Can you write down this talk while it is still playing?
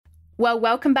Well,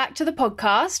 welcome back to the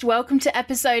podcast. Welcome to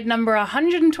episode number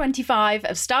 125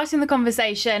 of Starting the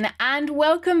Conversation, and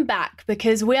welcome back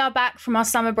because we are back from our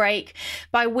summer break.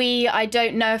 By we, I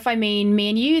don't know if I mean me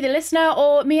and you, the listener,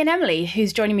 or me and Emily,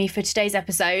 who's joining me for today's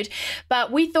episode.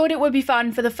 But we thought it would be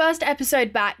fun for the first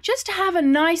episode back just to have a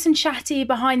nice and chatty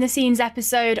behind the scenes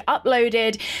episode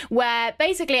uploaded where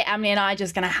basically Emily and I are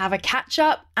just going to have a catch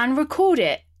up and record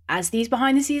it, as these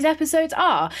behind the scenes episodes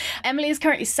are. Emily is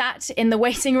currently sat in the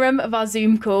waiting room of our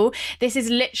Zoom call. This is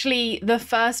literally the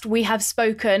first we have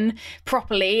spoken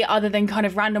properly, other than kind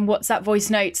of random WhatsApp voice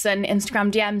notes and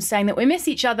Instagram DMs saying that we miss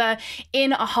each other,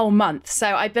 in a whole month.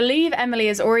 So I believe Emily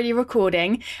is already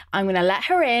recording. I'm going to let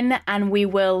her in and we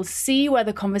will see where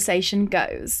the conversation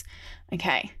goes.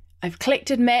 Okay, I've clicked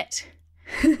admit.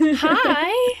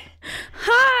 Hi.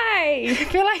 Hi. I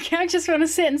feel like I just want to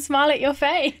sit and smile at your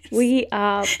face. We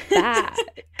are back.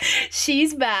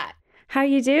 She's back. How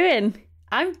you doing?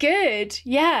 I'm good.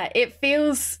 Yeah, it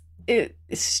feels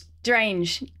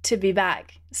strange to be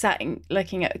back,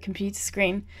 looking at a computer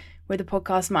screen with a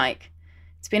podcast mic.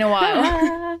 It's been a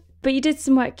while. But you did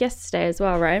some work yesterday as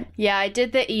well, right? Yeah, I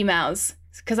did the emails.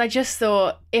 Because I just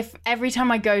thought if every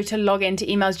time I go to log into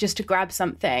emails just to grab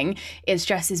something, it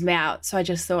stresses me out. So I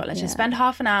just thought, let's just spend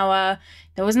half an hour.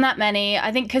 There wasn't that many.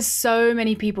 I think because so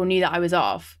many people knew that I was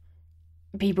off,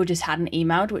 people just hadn't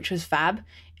emailed, which was fab.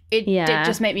 It did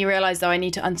just make me realise, though, I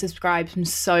need to unsubscribe from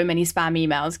so many spam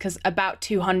emails because about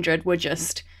 200 were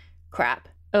just crap.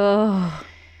 Oh.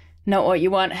 Not what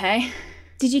you want, hey?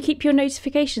 Did you keep your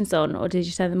notifications on or did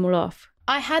you turn them all off?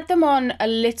 I had them on a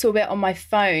little bit on my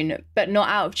phone, but not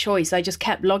out of choice. I just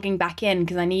kept logging back in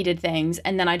because I needed things,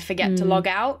 and then I'd forget to log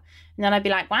out, and then I'd be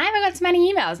like, why have I got so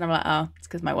many emails? And I'm like, oh, it's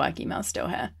because my work email's still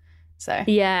here. So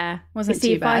yeah, wasn't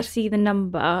too bad. If I see the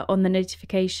number on the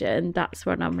notification, that's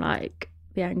when I'm like,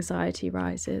 the anxiety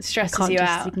rises. Stresses I can't you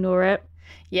just out. Ignore it.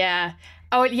 Yeah.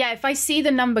 Oh, yeah, if I see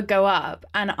the number go up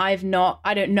and I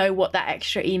don't know what that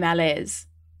extra email is,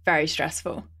 very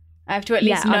stressful. I have to at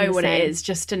least know what it is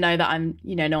just to know that I'm,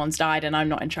 no one's died and I'm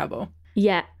not in trouble.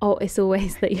 Yeah. Oh, it's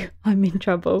always that I'm in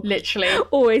trouble. Literally.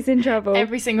 Always in trouble.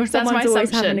 Every single time. Someone's That's my always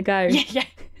assumption. having a go. Yeah.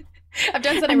 I've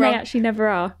done something and wrong. They actually never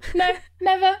are. No,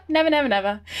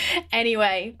 never.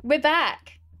 Anyway, we're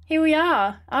back. Here we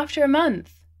are after a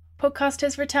month. Podcast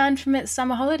has returned from its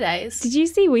summer holidays. Did you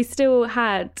see we still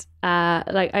had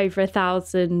over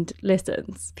 1,000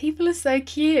 listens? People are so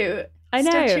cute. I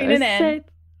know. Still tuning in.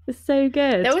 It's so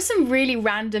good. There were some really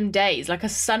random days, like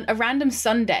a random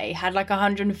Sunday had like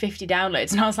 150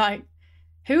 downloads, and I was like,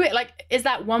 is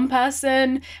that one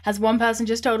person? Has one person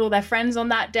just told all their friends on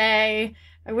that day?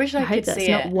 I wish I could see it. I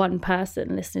hope that's not one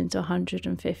person listening to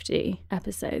 150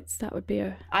 episodes. That would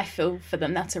be I feel for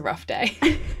them. That's a rough day.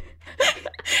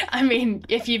 I mean,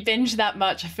 if you binge that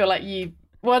much, I feel like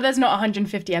there's not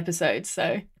 150 episodes,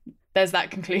 so there's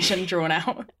that conclusion drawn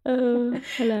out. Oh,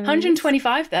 hello.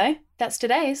 125 though. That's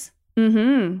today's.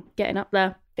 Getting up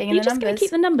there. Being You're in the just going numbers. to keep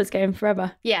the numbers going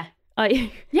forever. Yeah. Are you?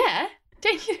 Yeah.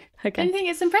 Don't you? Okay. Don't you think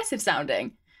it's impressive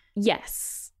sounding?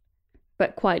 Yes,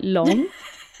 but quite long.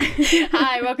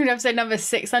 Hi, welcome to episode number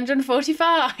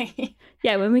 645.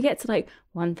 Yeah, when we get to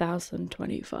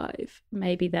 1,025,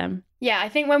 maybe then. Yeah, I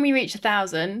think when we reach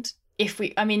 1,000,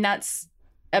 that's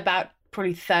about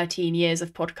probably 13 years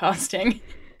of podcasting.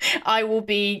 I will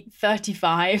be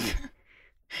 35.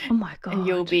 Oh my God. And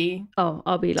you'll be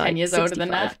I'll be 10 years 65. older than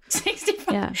that.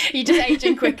 65. Yeah. You're just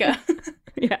aging quicker.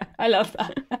 Yeah. I love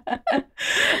that.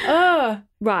 Oh.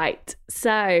 Right.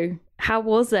 So how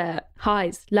was it?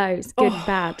 Highs, lows, good,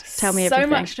 bad. Tell me everything. So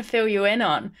much to fill you in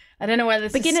on. I don't know whether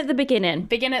this Begin at the beginning.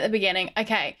 Begin at the beginning.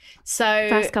 Okay. So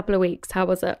first couple of weeks, how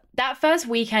was it? That first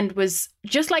weekend was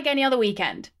just like any other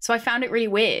weekend. So I found it really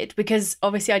weird because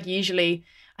obviously I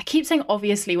keep saying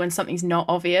obviously when something's not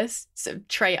obvious. It's a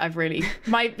trait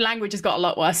my language has got a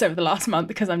lot worse over the last month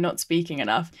because I'm not speaking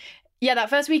enough. Yeah, that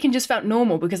first weekend just felt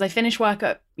normal because I finished work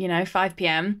at, 5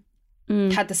 p.m,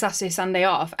 had the Saturday, Sunday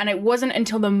off. And it wasn't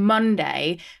until the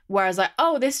Monday where I was like,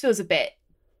 oh, this feels a bit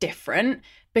different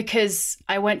because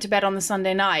I went to bed on the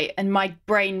Sunday night and my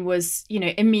brain was,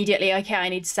 immediately, okay, I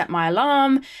need to set my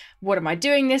alarm. What am I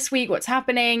doing this week? What's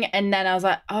happening? And then I was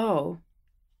like, oh,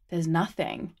 there's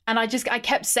nothing. And I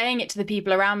kept saying it to the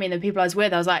people around me and the people I was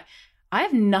with. I was like, I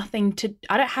don't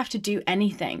have to do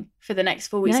anything for the next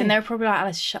 4 weeks. No. And they're probably like,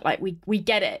 Alice, we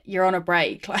get it. You're on a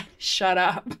break. Shut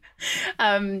up.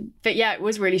 But yeah, it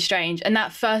was really strange. And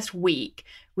that first week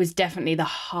was definitely the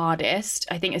hardest.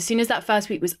 I think as soon as that first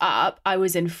week was up, I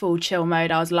was in full chill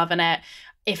mode. I was loving it.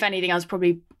 If anything, I was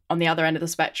probably on the other end of the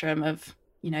spectrum of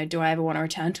do I ever want to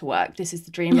return to work? This is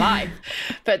the dream life.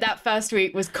 But that first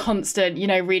week was constant,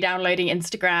 re-downloading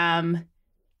Instagram,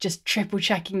 just triple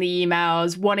checking the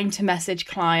emails, wanting to message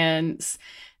clients,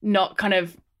 not kind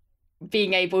of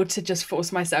being able to just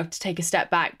force myself to take a step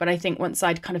back. But I think once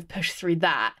I'd kind of pushed through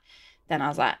that, then I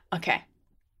was like, okay,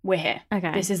 we're here.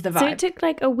 Okay. This is the vibe. So it took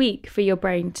like a week for your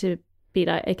brain to be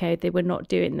like, okay, they were not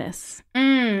doing this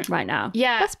right now.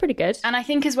 Yeah. That's pretty good. And I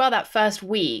think as well, that first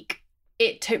week,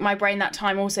 it took my brain that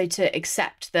time also to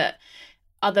accept that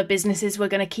other businesses were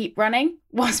going to keep running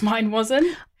whilst mine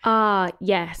wasn't.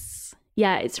 Yes.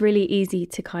 Yeah, it's really easy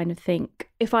to kind of think,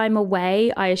 if I'm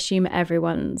away, I assume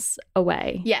everyone's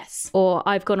away. Yes. Or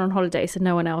I've gone on holiday, so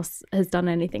no one else has done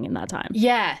anything in that time.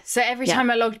 Yeah. So every time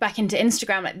I logged back into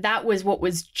Instagram, like, that was what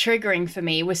was triggering for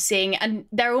me, was seeing, and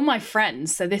they're all my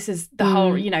friends. So this is the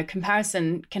whole,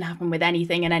 comparison can happen with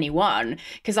anything and anyone.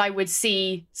 Because I would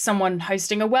see someone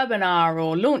hosting a webinar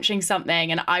or launching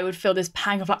something, and I would feel this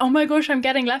pang of like, oh my gosh, I'm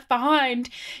getting left behind,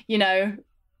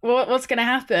 what's going to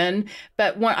happen?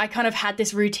 But I kind of had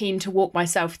this routine to walk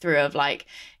myself through of like,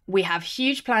 we have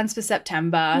huge plans for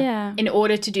September. Yeah. In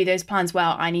order to do those plans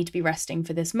well, I need to be resting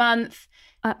for this month.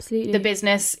 Absolutely. The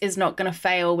business is not going to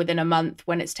fail within a month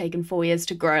when it's taken 4 years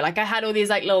to grow. Like, I had all these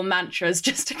like little mantras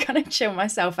just to kind of chill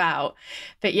myself out.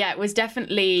 But yeah, it was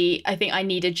definitely, I think I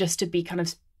needed just to be kind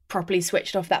of properly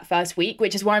switched off that first week,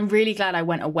 which is why I'm really glad I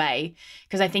went away.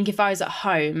 Because I think if I was at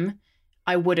home,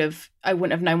 I wouldn't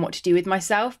have known what to do with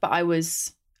myself, but I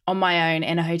was on my own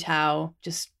in a hotel,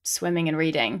 just swimming and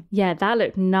reading. Yeah, that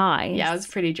looked nice. Yeah, it was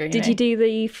pretty dreamy. Did you do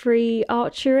the free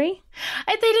archery?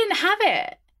 They didn't have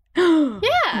it.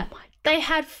 Yeah. Oh, they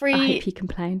had free I hope you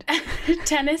complained.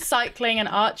 tennis, cycling and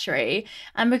archery.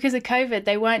 And because of COVID,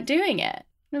 they weren't doing it.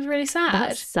 It was really sad.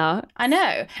 That sucks. I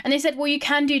know. And they said, well, you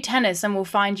can do tennis and we'll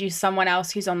find you someone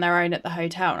else who's on their own at the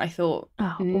hotel. And I thought,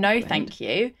 no, awkward. thank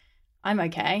you. I'm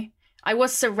okay. I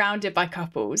was surrounded by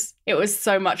couples. It was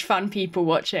so much fun, people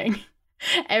watching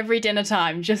every dinner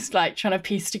time, just like trying to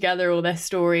piece together all their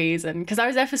stories. And because I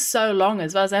was there for so long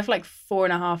as well. I was there for like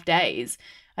 4.5 days.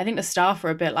 I think the staff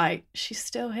were a bit like, she's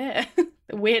still here.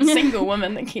 The weird single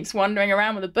woman that keeps wandering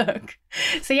around with a book.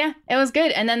 So yeah, it was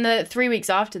good. And then the 3 weeks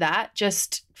after that,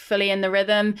 just fully in the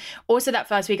rhythm. Also that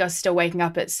first week, I was still waking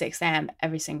up at 6 a.m.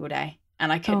 every single day.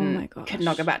 And I could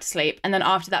not go back to sleep. And then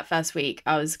after that first week,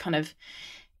 I was kind of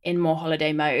in more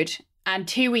holiday mode. And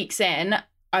 2 weeks in,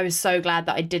 I was so glad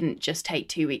that I didn't just take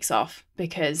 2 weeks off,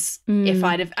 because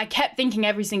I kept thinking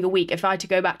every single week, if I had to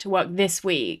go back to work this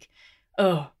week,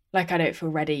 I don't feel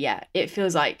ready yet. It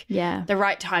feels like the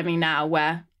right timing now,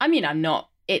 where, I'm not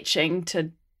itching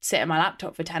to sit at my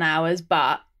laptop for 10 hours,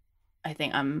 but I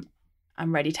think I'm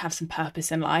ready to have some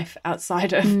purpose in life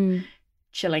outside of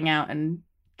chilling out and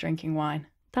drinking wine.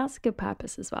 That's a good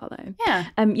purpose as well, though. Yeah.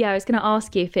 I was going to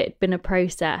ask you if it had been a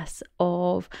process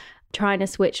of trying to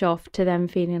switch off to them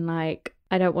feeling like,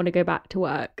 I don't want to go back to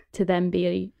work, to then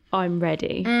be, I'm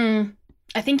ready.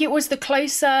 I think it was the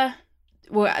closer,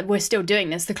 we're still doing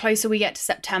this, the closer we get to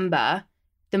September,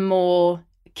 the more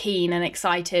keen and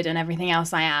excited and everything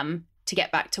else I am to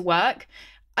get back to work.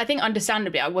 I think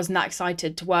understandably, I wasn't that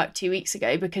excited to work 2 weeks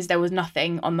ago because there was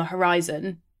nothing on the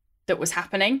horizon that was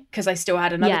happening, because I still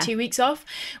had another 2 weeks off.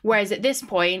 Whereas at this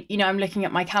point, I'm looking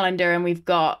at my calendar and we've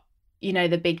got,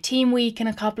 the big team week in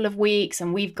a couple of weeks,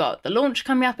 and we've got the launch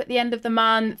coming up at the end of the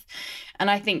month. And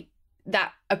I think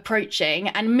that approaching,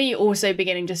 and me also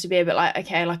beginning just to be a bit like,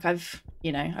 okay, like I've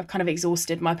kind of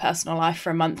exhausted my personal life for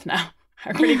a month now. I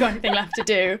haven't really got anything left to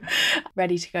do.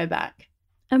 Ready to go back.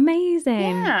 Amazing.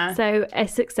 Yeah. So a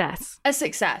success. A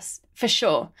success, for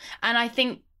sure. And I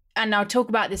think, and I'll talk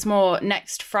about this more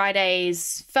next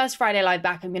Friday's first Friday live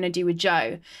back I'm going to do with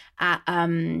Joe at, are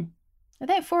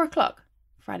they at 4:00?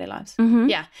 Friday lives. Mm-hmm.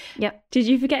 Yeah. Yep. Did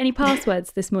you forget any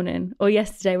passwords this morning or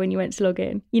yesterday when you went to log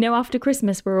in? After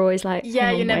Christmas, we're always like,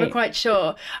 you're never quite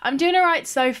sure. I'm doing all right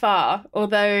so far,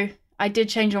 although I did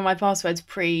change all my passwords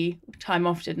pre-time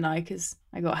off, didn't I? Because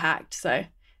I got hacked. So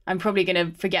I'm probably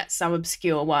going to forget some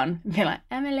obscure one and be like,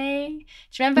 Emily,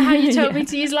 do you remember how you told me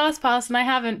to use LastPass and I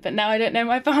haven't, but now I don't know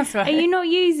my password? Are you not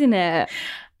using it?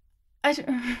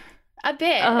 A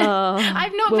bit. Oh,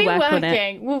 I've not been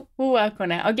working. We'll work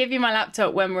on it. I'll give you my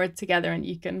laptop when we're together and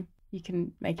you can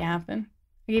make it happen.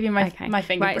 I'll give you my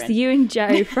fingerprint. Right, so you and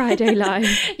Joe, Friday Live.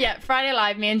 Yeah, Friday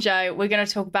Live, me and Joe, we're going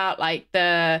to talk about like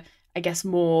the, I guess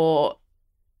more,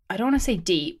 I don't want to say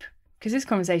deep, because this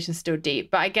conversation is still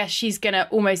deep, but I guess she's going to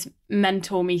almost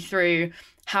mentor me through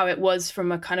how it was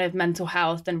from a kind of mental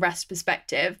health and rest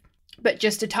perspective. But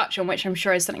just to touch on, which I'm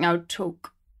sure is something I'll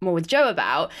talk more with Joe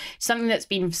about, something that's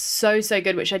been so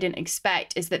good, which I didn't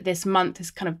expect, is that this month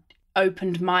has kind of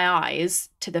opened my eyes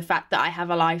to the fact that I have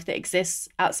a life that exists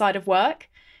outside of work,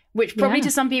 which probably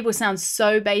to some people sounds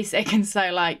so basic and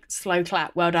so like slow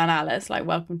clap, well done, Alice, like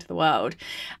welcome to the world.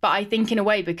 But I think in a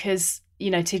way, because,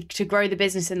 you know, to grow the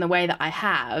business in the way that I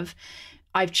have,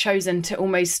 I've chosen to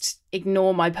almost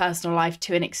ignore my personal life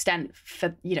to an extent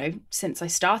for, you know, since I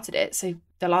started it. So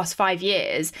the last 5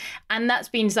 years. And that's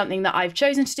been something that I've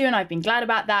chosen to do, and I've been glad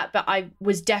about that. But I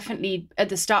was definitely at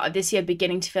the start of this year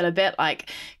beginning to feel a bit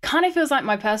like, kind of feels like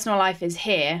my personal life is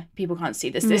here. People can't see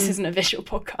this. This isn't a visual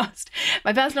podcast.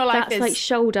 My personal life is like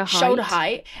shoulder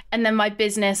height. And then my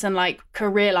business and like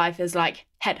career life is like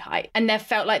head height. And there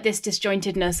felt like this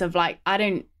disjointedness of like, I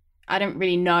don't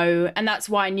really know. And that's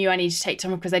why I knew I needed to take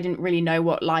time, because I didn't really know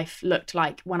what life looked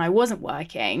like when I wasn't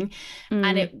working.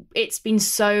 And it's been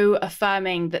so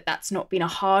affirming that that's not been a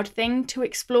hard thing to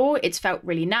explore. It's felt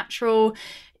really natural,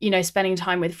 you know, spending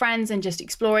time with friends and just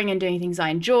exploring and doing things I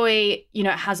enjoy. You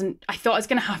know, I thought I was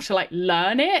going to have to like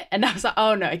learn it. And I was like,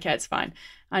 oh no, okay, it's fine.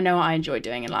 I know what I enjoy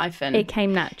doing in life. And it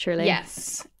came naturally.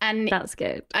 Yes. And that's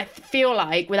good. I feel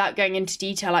like, without going into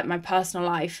detail, like my personal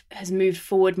life has moved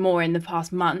forward more in the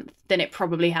past month than it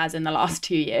probably has in the last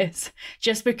 2 years,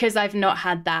 just because I've not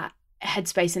had that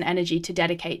headspace and energy to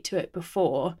dedicate to it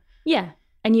before. Yeah.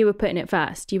 And you were putting it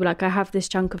first. You were like, I have this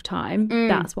chunk of time.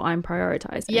 That's what I'm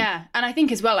prioritizing. Yeah. And I think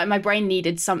as well, like my brain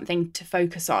needed something to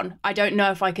focus on. I don't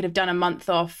know if I could have done a month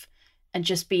off and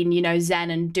just been, you know,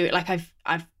 zen and do it. Like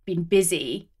I've been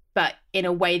busy, but in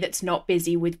a way that's not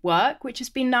busy with work, which has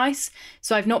been nice.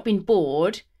 So I've not been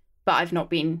bored, but I've not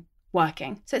been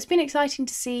working. So it's been exciting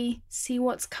to see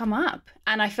what's come up.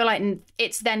 And I feel like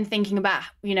it's then thinking about,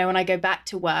 you know, when I go back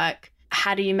to work,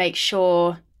 how do you make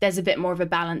sure there's a bit more of a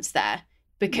balance there?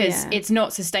 Because it's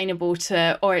not sustainable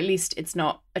to, or at least it's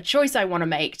not a choice I want to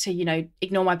make to, you know,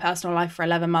 ignore my personal life for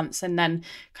 11 months and then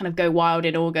kind of go wild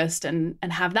in August and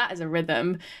have that as a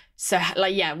rhythm. So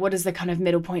like, yeah, what does the kind of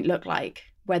middle point look like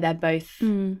where they're both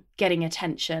getting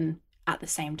attention at the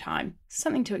same time?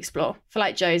 Something to explore. I feel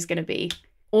like Joe's going to be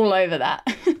all over that.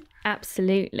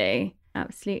 Absolutely.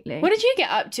 What did you get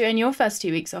up to in your first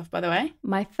 2 weeks off, by the way?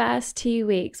 My first 2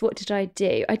 weeks, what did I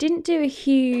do? I didn't do a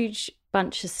huge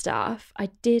bunch of stuff. I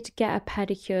did get a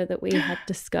pedicure that we had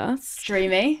discussed.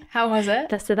 Dreamy. How was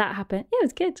it? So that happened. Yeah,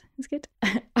 it was good.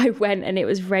 I went and it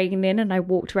was raining and I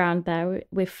walked around there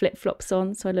with flip-flops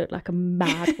on, so I looked like a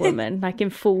mad woman, like in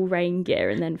full rain gear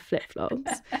and then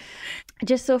flip-flops. I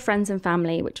just saw friends and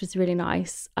family, which was really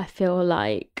nice. I feel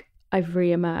like I've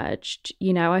re-emerged,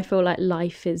 you know, I feel like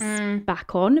life is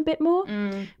back on a bit more,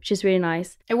 which is really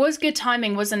nice. It was good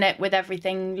timing, wasn't it, with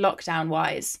everything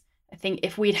lockdown-wise? I think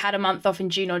if we'd had a month off in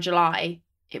June or July,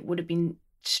 it would have been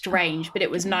strange, but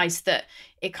it was nice that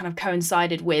it kind of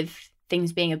coincided with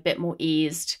things being a bit more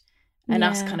eased and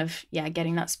us kind of,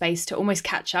 getting that space to almost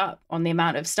catch up on the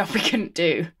amount of stuff we couldn't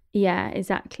do. Yeah,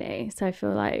 exactly. So I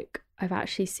feel like I've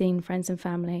actually seen friends and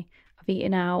family. I've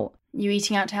eaten out. You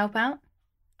eating out to help out?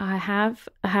 I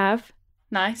have.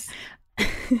 Nice.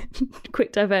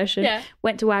 Quick diversion. Yeah.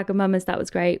 Went to Wagamama's, that was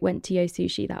great. Went to Yo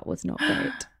Sushi, that was not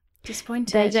great.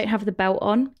 Disappointed. They don't have the belt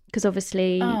on because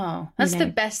obviously... Oh, that's the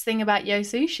best thing about Yo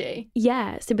Sushi.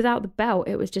 Yeah, so without the belt,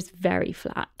 it was just very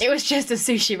flat. It was just a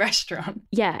sushi restaurant.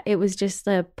 Yeah, it was just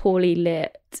a poorly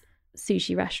lit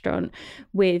sushi restaurant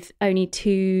with only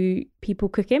 2 people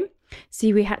cooking.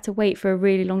 So we had to wait for a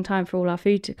really long time for all our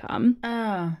food to come.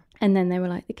 Oh. And then they were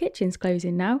like, the kitchen's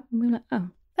closing now. And we were like, oh.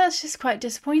 That's just quite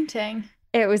disappointing.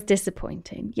 It was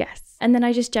disappointing, yes. And then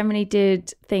I just generally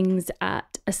did things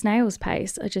at a snail's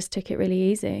pace. I just took it really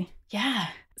easy. Yeah.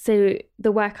 So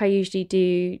the work I usually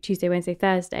do Tuesday, Wednesday,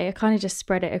 Thursday, I kind of just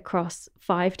spread it across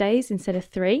 5 days instead of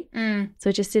 3. So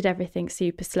I just did everything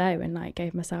super slow and like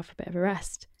gave myself a bit of a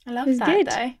rest. I love that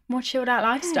though. More chilled out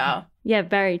lifestyle. Yeah,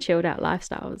 very chilled out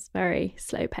lifestyle. It was very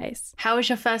slow pace. How was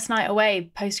your first night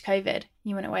away post-COVID?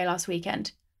 You went away last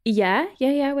weekend. Yeah.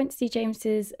 I went to see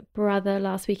James's brother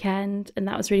last weekend and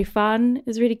that was really fun. It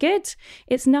was really good.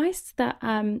 It's nice that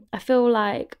I feel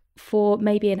like for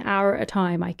maybe an hour at a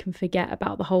time, I can forget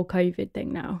about the whole COVID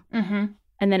thing now. Mm-hmm.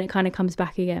 And then it kind of comes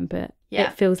back again, but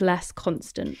it feels less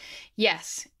constant.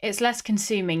 Yes. It's less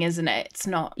consuming, isn't it? It's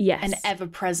not an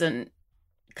ever-present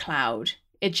cloud.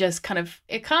 It just kind of,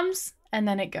 it comes and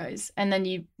then it goes. And then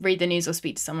you read the news or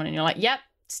speak to someone and you're like, yep,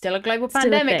 still a global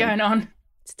pandemic going on.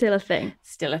 Still a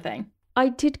thing. I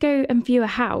did go and view a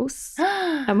house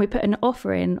and we put an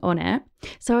offer in on it.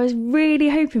 So I was really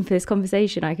hoping for this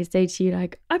conversation. I could say to you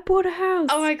like, I bought a house.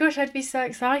 Oh my gosh, I'd be so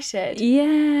excited.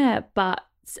 Yeah, but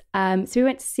so we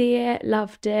went to see it,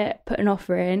 loved it, put an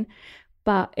offer in.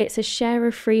 But it's a share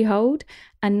of freehold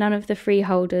and none of the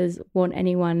freeholders want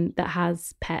anyone that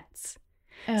has pets.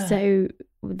 Ugh. So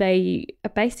they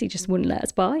basically just wouldn't let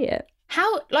us buy it.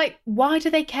 How, like, why do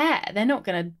they care? They're not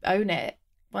going to own it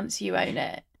once you own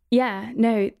it. Yeah,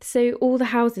 no. So all the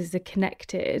houses are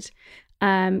connected.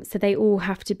 So they all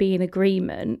have to be in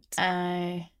agreement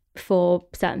for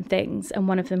certain things. And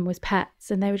one of them was pets.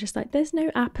 And they were just like, there's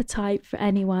no appetite for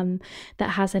anyone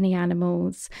that has any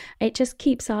animals. It just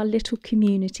keeps our little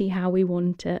community how we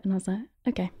want it. And I was like,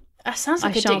 okay. That sounds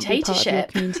like a shan't be part of your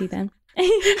dictatorship. community then.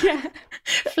 Yeah.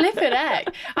 Flippin' heck.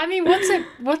 I mean,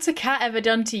 what's a cat ever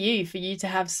done to you for you to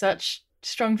have such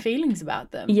strong feelings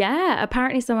about them? Yeah,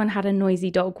 apparently someone had a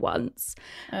noisy dog once.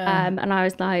 And I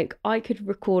was like, I could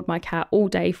record my cat all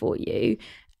day for you.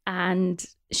 And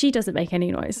she doesn't make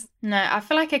any noise. No, I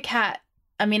feel like a cat,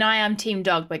 I mean, I am team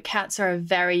dog, but cats are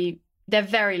they're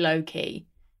very low key.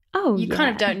 Oh, You yeah. kind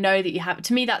of don't know that you have,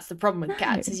 to me, that's the problem with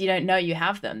cats, is you don't know you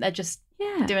have them. They're just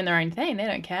Yeah. doing their own thing. They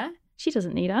don't care. She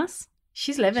doesn't need us.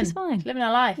 She's living. She's fine. Living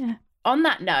her life. Yeah. On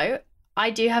that note, I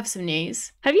do have some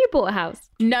news. Have you bought a house?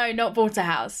 No, not bought a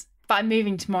house, but I'm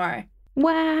moving tomorrow.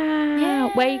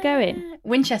 Wow. Where are you going?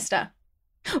 Winchester.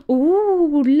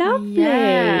 Ooh, lovely.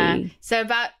 Yeah. So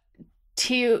about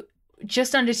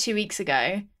just under 2 weeks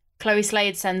ago, Chloe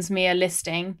Slade sends me a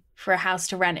listing for a house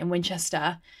to rent in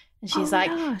Winchester. And she's Oh my like,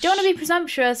 gosh. don't want to be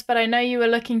presumptuous, but I know you were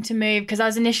looking to move, because I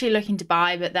was initially looking to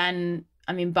buy, but then,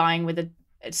 I mean, buying with a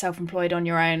self-employed on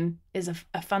your own is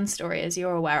a fun story, as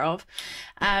you're aware of.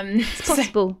 It's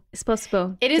possible. It's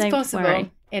possible. It is Don't possible.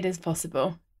 worry. It is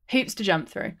possible. Hoops to jump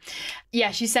through.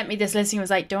 Yeah, she sent me this listing. Was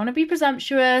like, don't want to be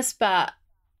presumptuous, but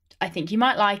I think you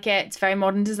might like it. It's very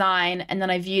modern design. And then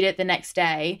I viewed it the next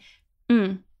day,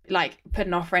 like put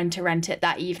an offer in to rent it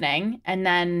that evening. And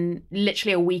then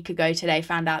literally a week ago today,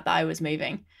 found out that I was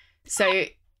moving. So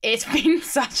it's been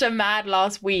such a mad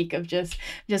last week of just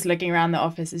looking around the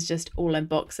office is just all in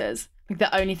boxes. Like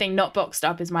the only thing not boxed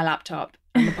up is my laptop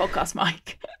and the podcast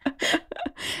mic.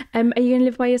 Are you going to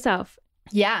live by yourself?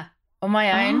 Yeah, on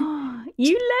my own. Oh,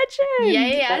 you legend.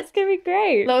 Yeah. That's going to be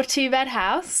great. Little 2-bed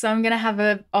house. So I'm going to have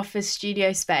a office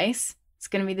studio space. It's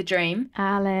going to be the dream.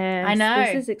 Alice. I know.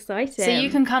 This is exciting. So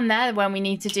you can come there when we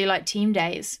need to do like team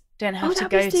days. Don't have to that'd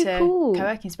go be so to cool.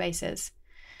 co-working spaces.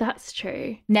 That's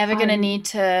true. Never going to need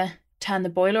to turn the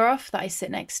boiler off that I sit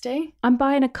next to. I'm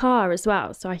buying a car as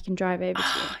well, so I can drive over to you.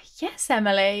 Oh, yes,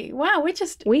 Emily. Wow,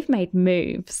 We've made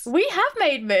moves. we have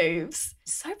made moves.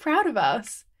 So proud of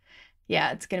us.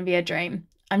 Yeah, it's going to be a dream.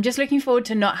 I'm just looking forward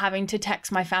to not having to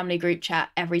text my family group chat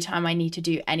every time I need to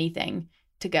do anything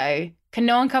to go, can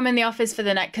no one come in the office for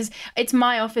the next, because it's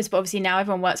my office, but obviously now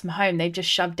everyone works from home. They've just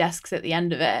shoved desks at the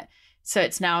end of it. So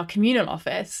it's now a communal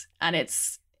office, and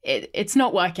it's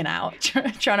not working out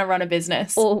trying to run a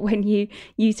business. Or when you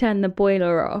turn the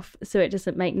boiler off so it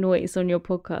doesn't make noise on your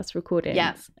podcast recordings,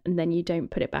 Yeah. and then you don't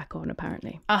put it back on,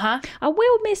 apparently. Uh-huh. I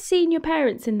will miss seeing your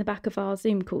parents in the back of our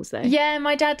Zoom calls, though. Yeah,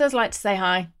 my dad does like to say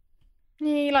hi.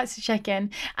 Yeah, he likes to check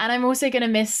in. And I'm also going to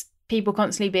miss people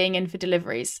constantly being in for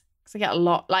deliveries, because I get a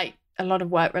lot of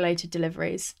work-related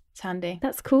deliveries. It's handy.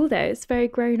 That's cool, though. It's very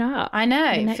grown up. I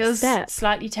know. The It next feels step.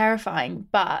 slightly terrifying,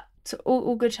 but it's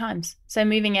all good times. So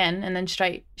moving in and then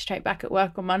straight back at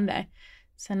work on Monday.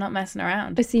 So not messing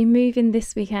around. Oh, so you move in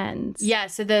this weekend? Yeah,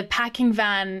 so the packing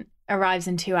van arrives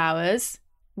in 2 hours.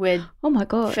 We're Oh my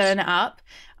god. filling it up.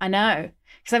 I know.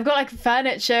 Because I've got like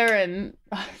furniture and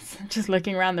just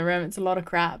looking around the room. It's a lot of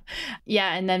crap.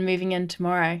 Yeah, and then moving in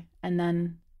tomorrow and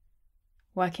then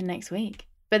working next week.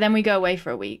 But then we go away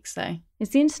for a week. So, Is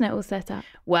the internet all set up?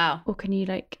 wow, Or can you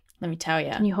let me tell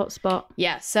you. can you hotspot?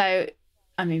 Yeah, so,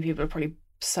 I mean, people are probably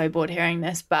so bored hearing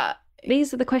this, but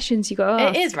These are the questions you got to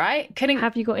ask. it is, right?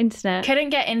 Have you got internet? Couldn't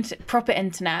get into proper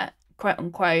internet, quote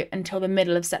unquote, until the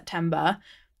middle of September.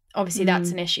 Obviously,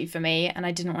 that's an issue for me, and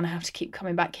I didn't want to have to keep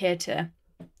coming back here to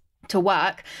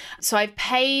work. So I've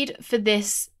paid for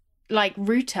this like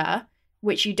router,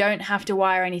 which you don't have to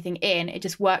wire anything in. It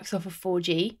just works off of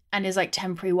 4G and is like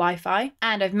temporary Wi-Fi.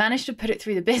 And I've managed to put it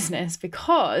through the business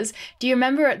because, do you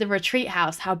remember at the retreat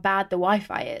house how bad the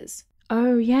Wi-Fi is?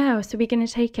 Oh yeah, so we're going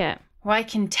to take it. Well, I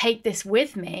can take this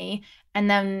with me and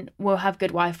then we'll have good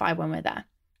Wi-Fi when we're there.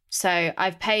 So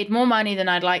I've paid more money than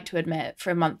I'd like to admit for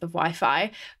a month of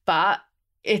Wi-Fi, but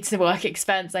it's a work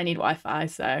expense. I need Wi-Fi,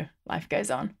 so life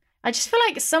goes on. I just feel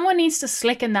like someone needs to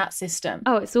slicken that system.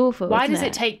 Oh, it's awful. Why isn't does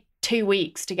it take 2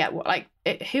 weeks to get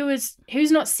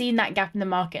who's not seen that gap in the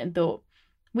market and thought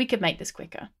we could make this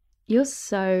quicker? You're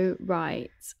so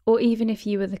right. Or even if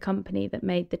you were the company that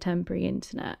made the temporary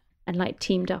internet and like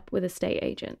teamed up with estate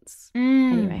agents.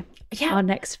 Anyway, Yeah. our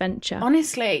next venture.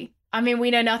 Honestly, I mean,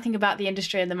 we know nothing about the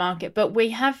industry and the market, but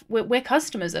we're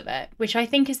customers of it, which I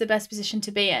think is the best position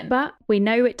to be in. But we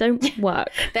know it don't work.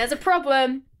 There's a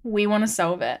problem. We want to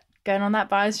solve it. Going on that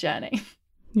buyer's journey.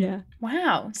 Yeah.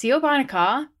 Wow. So you're buying a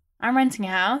car. I'm renting a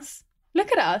house.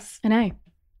 Look at us. I know.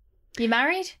 You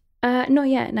married? Not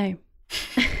yet, no.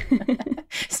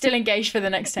 Still engaged for the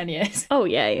next 10 years. Oh,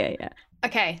 yeah.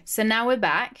 Okay, so now we're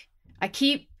back. I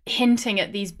keep hinting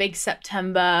at these big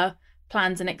September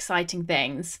plans and exciting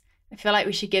things. I feel like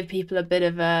we should give people a bit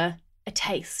of a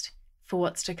taste for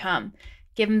what's to come.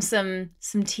 Give them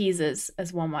some teasers,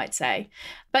 as one might say.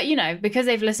 But, you know, because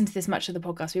they've listened to this much of the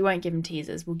podcast, we won't give them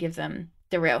teasers. We'll give them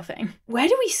the real thing. Where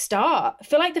do we start? I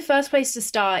feel like the first place to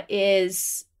start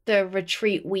is the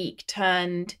retreat week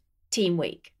turned team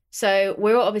week. So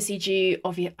we're obviously due.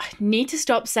 I need to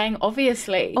stop saying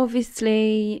obviously.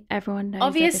 Obviously, everyone knows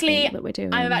everything that we're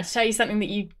doing. I'm about to tell you something that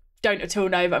you don't at all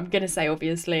know, but I'm going to say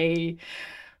obviously.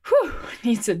 Whew,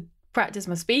 need to practice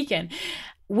my speaking.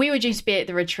 We were due to be at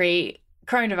the retreat.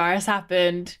 Coronavirus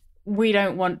happened. We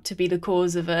don't want to be the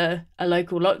cause of a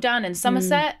local lockdown in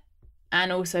Somerset.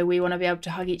 And also we want to be able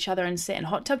to hug each other and sit in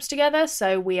hot tubs together.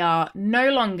 So we are no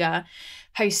longer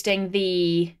hosting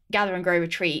the Gather and Grow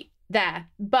retreat there.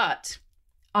 But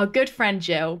our good friend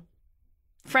Jill,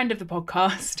 friend of the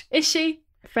podcast, is she?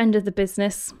 Friend of the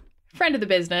business. Friend of the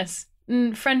business.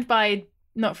 Not friend by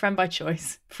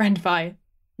choice. Friend by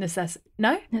necessity.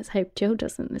 No? Let's hope Jill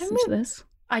doesn't listen to this.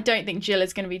 I don't think Jill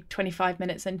is going to be 25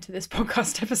 minutes into this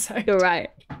podcast episode. You're right.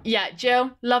 Yeah,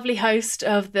 Jill, lovely host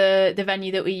of the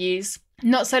venue that we use.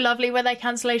 Not so lovely with their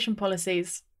cancellation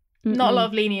policies. Not a lot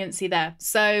of leniency there.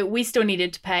 So we still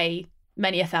needed to pay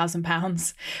many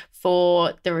 £1,000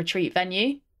 for the retreat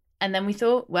venue. And then we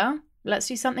thought, well, let's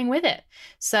do something with it.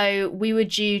 So we were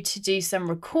due to do some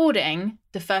recording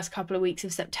the first couple of weeks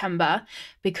of September,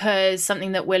 because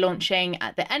something that we're launching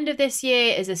at the end of this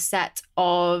year is a set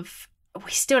of,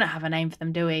 we still don't have a name for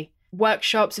them, do we?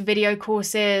 Workshops, video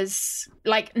courses,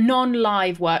 like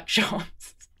non-live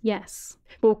workshops. Yes.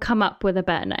 We'll come up with a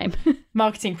better name.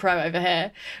 Marketing pro over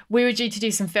here. We were due to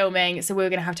do some filming, so we were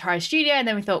going to have to hire a studio. And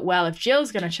then we thought, well, if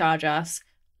Jill's going to charge us,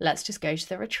 let's just go to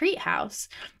the retreat house.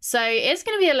 So it's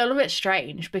going to be a little bit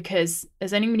strange because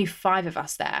there's only going to be 5 of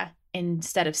us there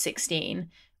instead of 16.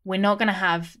 We're not going to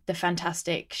have the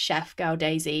fantastic chef, girl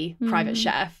Daisy, private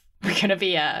chef. We're going to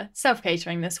be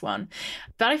self-catering this one.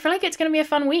 But I feel like it's going to be a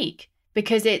fun week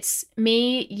because it's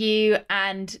me, you,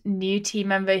 and new team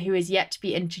member who is yet to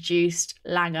be introduced,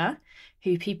 Langer,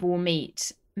 who people will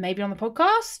meet maybe on the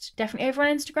podcast, definitely over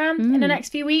on Instagram in the next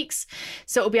few weeks.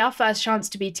 So it'll be our first chance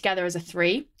to be together as a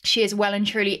 3. She is well and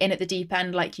truly in at the deep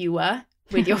end like you were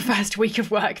with your first week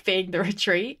of work being the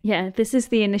retreat. Yeah, this is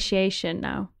the initiation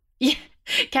now. Yeah.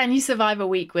 Can you survive a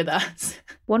week with us?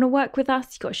 Want to work with us?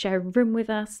 You've got to share a room with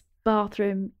us,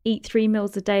 bathroom, eat 3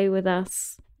 meals a day with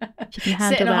us. You can handle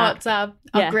sit in a that. hot tub.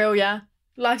 I'll grill ya.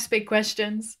 Life's big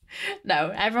questions.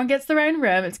 No, everyone gets their own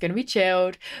room. It's going to be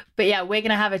chilled. But yeah, we're going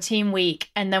to have a team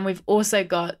week. And then we've also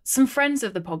got some friends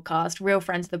of the podcast, real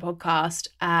friends of the podcast,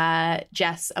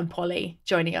 Jess and Polly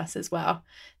joining us as well.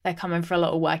 They're coming for a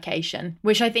little workation,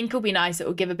 which I think will be nice. It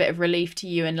will give a bit of relief to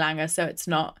you and Langer, so it's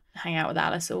not hang out with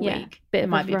Alice all week. Bit it of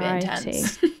might be a variety. bit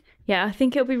intense. Yeah, I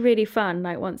think it'll be really fun.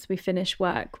 Like once we finish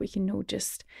work, we can all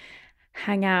just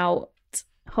hang out,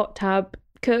 hot tub,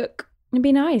 cook. It'd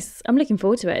be nice. I'm looking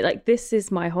forward to it. Like this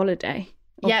is my holiday.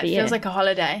 Yeah, it feels like a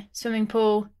holiday. Swimming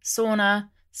pool, sauna,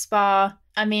 spa.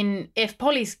 I mean, if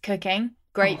Polly's cooking,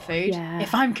 great food. Yeah.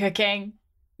 If I'm cooking,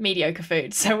 mediocre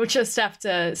food. So we'll just have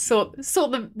to sort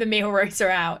the meal rota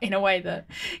out in a way that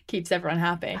keeps everyone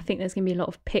happy. I think there's going to be a lot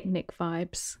of picnic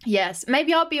vibes. Yes.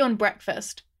 Maybe I'll be on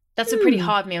breakfast. That's a pretty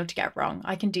hard meal to get wrong.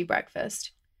 I can do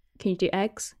breakfast. Can you do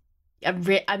eggs? I'm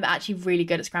actually really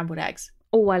good at scrambled eggs.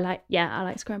 Oh, I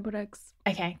like scrambled eggs.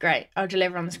 Okay, great. I'll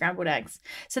deliver on the scrambled eggs.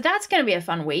 So that's going to be a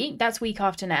fun week. That's week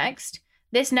after next.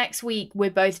 This next week,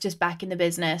 we're both just back in the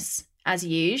business as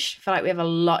usual. I feel like we have a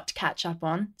lot to catch up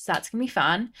on. So that's going to be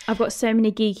fun. I've got so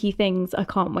many geeky things I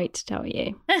can't wait to tell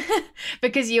you.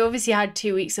 Because you obviously had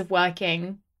 2 weeks of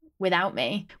working without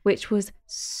me. Which was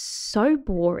so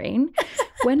boring.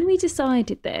 When we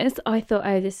decided this, I thought,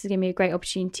 oh, this is going to be a great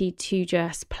opportunity to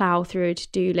just plow through a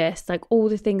to-do list, like all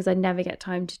the things I never get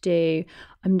time to do.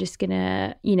 I'm just going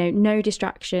to, no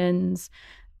distractions,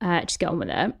 just get on with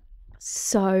it.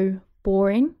 So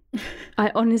boring.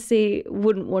 I honestly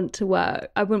wouldn't want to work.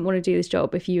 I wouldn't want to do this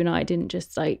job if you and I didn't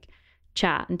just like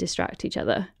chat and distract each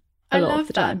other. I love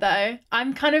that though.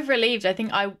 I'm kind of relieved. I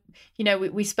think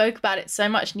we spoke about it so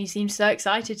much and you seemed so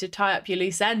excited to tie up your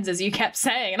loose ends as you kept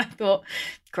saying. And I thought,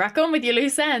 crack on with your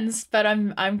loose ends. But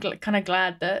I'm kind of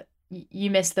glad that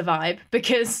you missed the vibe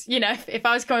because, you know, if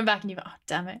I was coming back and you're like, oh,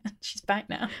 damn it, she's back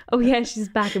now. Oh, yeah, she's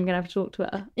back. I'm going to have to talk to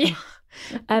her. Yeah.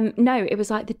 No, it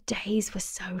was like the days were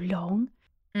so long.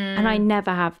 And I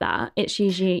never have that. It's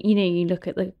usually, you know, you look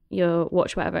at your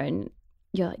watch, whatever, and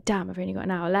you're like, damn, I've only got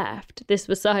an hour left. This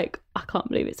was like, I can't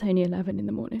believe it's only 11 in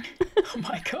the morning. Oh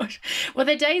my gosh. Well,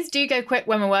 the days do go quick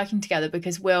when we're working together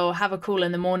because we'll have a call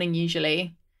in the morning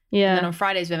usually. Yeah. And then on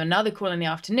Fridays we have another call in the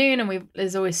afternoon, and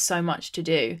there's always so much to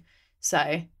do.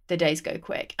 So the days go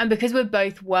quick. And because we're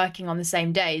both working on the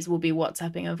same days, we'll be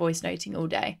WhatsApping and voice noting all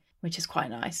day, which is quite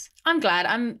nice. I'm glad.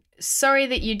 I'm sorry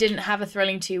that you didn't have a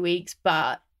thrilling 2 weeks,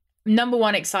 but number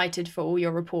one, excited for all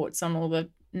your reports on all the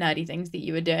nerdy things that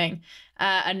you were doing.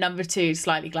 And number two,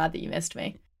 slightly glad that you missed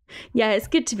me. Yeah, it's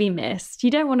good to be missed. You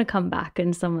don't want to come back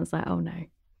and someone's like, oh no.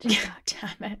 Yeah,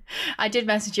 damn it. I did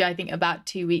message you, I think, about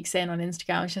 2 weeks in on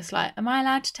Instagram. I was just like, am I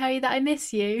allowed to tell you that I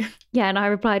miss you? Yeah, and I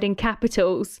replied in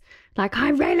capitals, like, I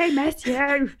really miss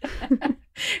you. It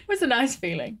was a nice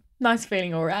feeling. Nice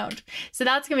feeling all around. So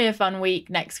that's going to be a fun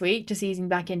week next week, just easing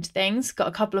back into things. Got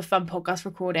a couple of fun podcast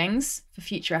recordings for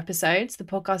future episodes. The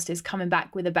podcast is coming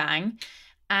back with a bang.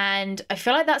 And I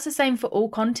feel like that's the same for all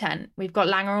content. We've got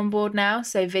Langer on board now,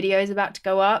 so video is about to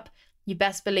go up. You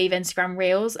best believe Instagram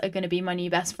Reels are going to be my new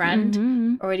best friend.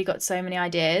 Mm-hmm. Already got so many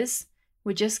ideas.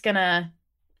 We're just going to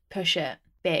push it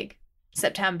big.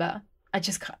 September. I'm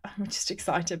just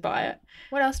excited by it.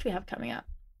 What else do we have coming up?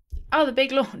 Oh, the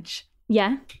big launch.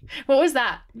 Yeah. What was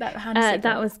that?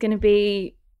 That was going to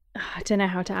be, I don't know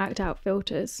how to act out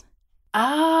filters.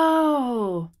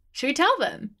 Oh, should we tell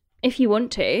them? If you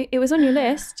want to. It was on your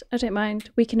list. I don't mind.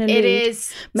 We can allude. It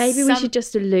is. Maybe we should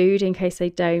just allude in case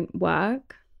they don't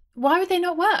work. Why would they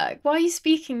not work? Why are you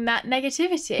speaking that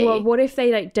negativity? Well, what if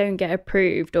they don't get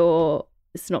approved or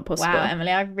it's not possible? Wow,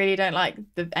 Emily, I really don't like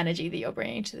the energy that you're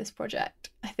bringing to this project.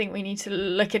 I think we need to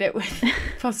look at it with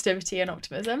positivity and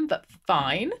optimism, but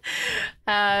fine.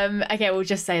 Okay, we'll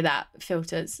just say that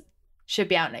filters should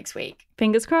be out next week.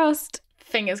 Fingers crossed.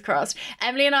 Fingers crossed.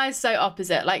 Emily and I are so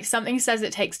opposite. Like, something says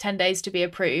it takes 10 days to be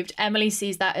approved. Emily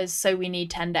sees that as, so we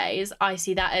need 10 days. I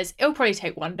see that as, it'll probably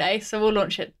take 1 day, so we'll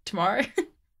launch it tomorrow.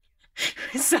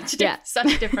 Such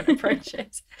different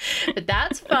approaches. But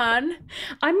that's fun.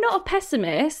 I'm not a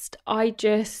pessimist. I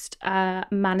just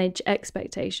manage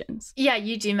expectations. Yeah,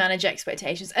 you do manage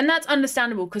expectations. And that's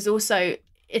understandable because also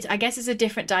I guess it's a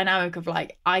different dynamic of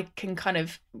like, I can kind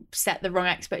of set the wrong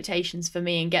expectations for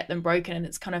me and get them broken and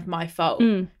it's kind of my fault.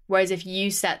 Whereas if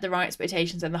you set the wrong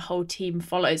expectations and the whole team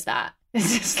follows that,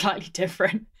 it's just slightly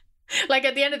different. Like,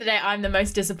 at the end of the day, I'm the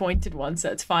most disappointed one, so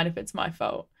it's fine if it's my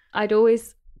fault. I'd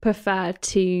always prefer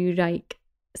to like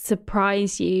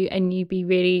surprise you and you be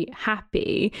really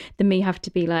happy than me have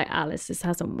to be like, Alice, this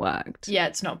hasn't worked. Yeah,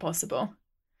 it's not possible.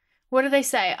 What do they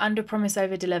say? Under promise,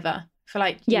 over deliver. I feel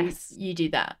like you do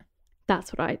that.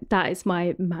 That is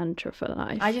my mantra for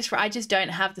life. I just don't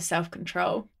have the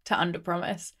self-control to under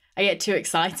promise. I get too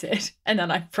excited and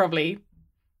then I probably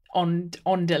on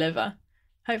deliver.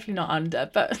 Hopefully not under,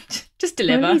 but just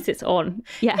deliver. Well, at least it's on.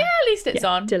 Yeah, at least it's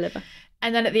on. Deliver.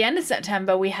 And then at the end of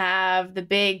September, we have the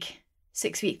big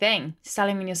 6-week thing,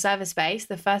 Selling in Your Service Space,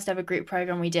 the first ever group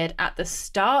program we did at the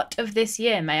start of this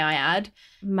year, may I add.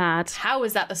 Mad. How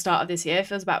was that the start of this year? It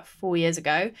feels about 4 years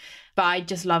ago. But I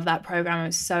just love that program.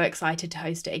 I'm so excited to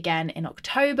host it again in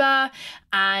October.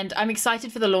 And I'm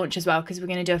excited for the launch as well, because we're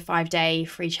going to do a 5-day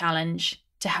free challenge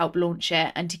to help launch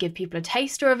it and to give people a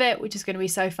taster of it, which is going to be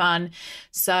so fun.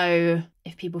 So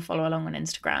if people follow along on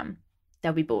Instagram,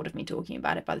 they'll be bored of me talking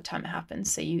about it by the time it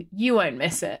happens. So you won't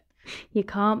miss it. You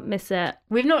can't miss it.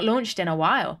 We've not launched in a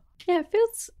while. Yeah,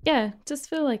 it does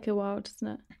feel like a while,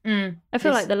 doesn't it? I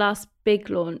feel like the last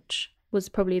big launch was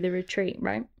probably the retreat,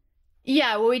 right?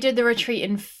 Yeah, well, we did the retreat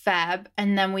in Feb,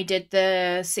 and then we did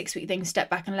the 6-week thing,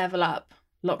 Step Back and Level Up,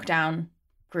 lockdown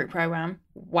group program.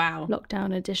 Wow.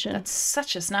 Lockdown edition. That's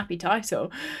such a snappy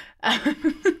title.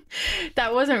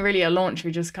 That wasn't really a launch.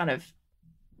 We just kind of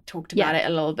talked about it a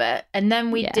little bit. And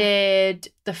then we did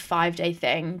the 5-day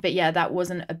thing. But yeah, that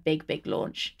wasn't a big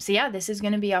launch. So yeah, this is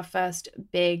going to be our first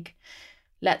big,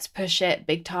 let's push it,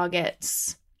 big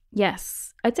targets.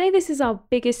 Yes. I'd say this is our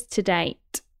biggest to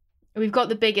date. We've got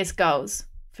the biggest goals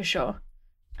for sure.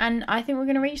 And I think we're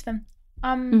going to reach them.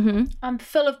 I'm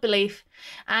full of belief.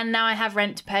 And now I have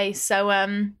rent to pay. So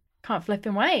can't flip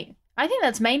and wait. I think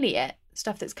that's mainly it.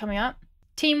 Stuff that's coming up.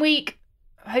 Team week,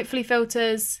 hopefully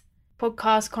filters,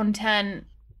 podcast content,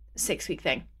 6-week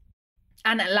thing.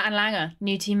 And Langer,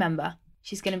 new team member.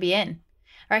 She's going to be in.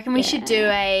 I reckon we should do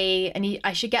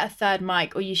I should get a third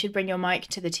mic, or you should bring your mic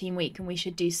to the team week and we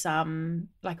should do some,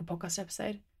 like a podcast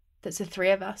episode. That's the 3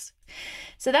 of us.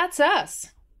 So that's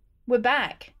us. we're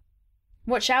back.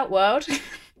 Watch out, world.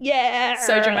 Yeah.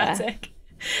 So dramatic.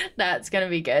 That's going to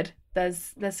be good.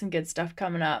 There's some good stuff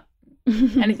coming up.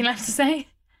 Anything left to say?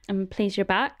 I'm pleased you're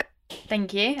back.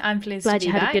 Thank you. I'm pleased Glad to be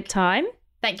you had back. a good time.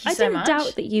 Thank you so much. I didn't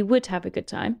doubt that you would have a good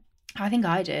time. I think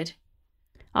I did.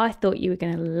 I thought you were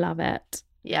going to love it.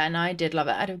 Yeah, no, I did love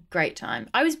it. I had a great time.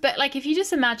 But like, if you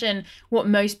just imagine what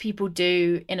most people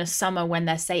do in a summer when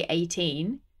they're, say,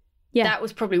 18, that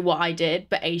was probably what I did,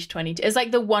 but age 22. It's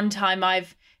like the one time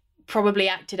I've probably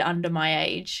acted under my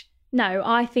age. No,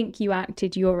 I think you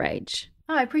acted your age.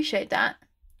 Oh, I appreciate that.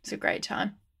 It's a great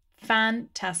time.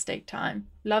 Fantastic time.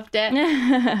 Loved it.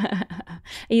 Are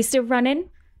you still running?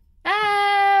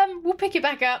 We'll pick it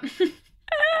back up.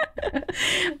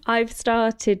 I've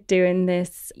started doing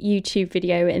this YouTube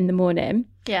video in the morning.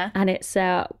 Yeah. And it's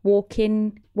a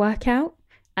walk-in workout.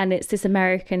 And it's this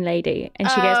American lady. And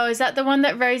she goes, oh, is that the one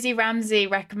that Rosie Ramsey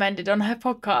recommended on her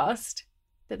podcast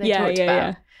that they talked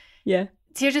about? Yeah.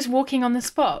 So you're just walking on the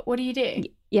spot. What do you do?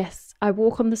 Yes. I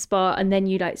walk on the spot and then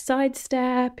you like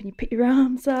sidestep and you put your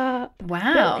arms up.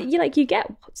 Wow. But, you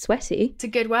get sweaty. It's a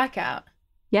good workout.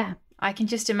 Yeah. I can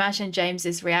just imagine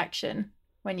James's reaction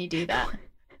when you do that.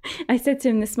 I said to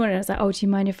him this morning, I was like, oh, do you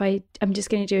mind if I'm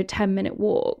just going to do a 10-minute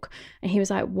walk? And he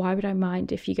was like, why would I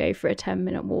mind if you go for a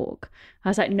 10-minute walk? I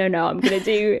was like, no, I'm going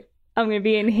to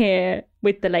be in here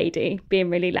with the lady, being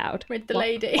really loud. With the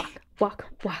lady.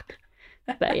 Whack.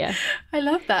 But yeah. I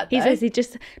love that, though. He says he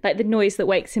just, like, the noise that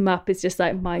wakes him up is just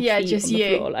like my feet just on the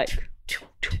you. floor. Like,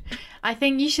 I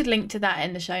think you should link to that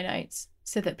in the show notes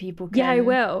so that people can, I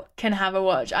will. Can have a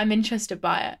watch. I'm interested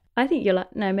by it. I think you'll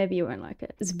like, no, maybe you won't like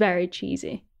it. It's very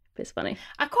cheesy. It's funny.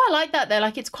 I quite like that though.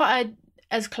 Like, it's quite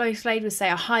as Chloe Slade would say,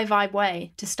 a high vibe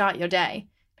way to start your day.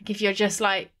 Like, if you're just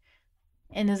like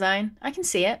in the zone, I can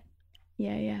see it.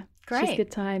 Yeah. Great. It's just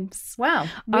good times. Well,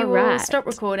 we All will right. stop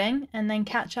recording and then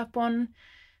catch up on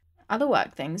other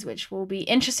work things, which will be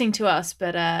interesting to us,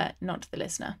 but not to the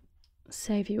listener.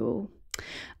 Save you all.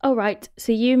 All right.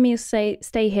 So you and me stay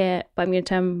here, but I'm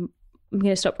going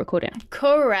to stop recording.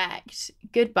 Correct.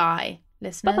 Goodbye,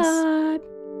 listeners.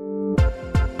 Bye-bye.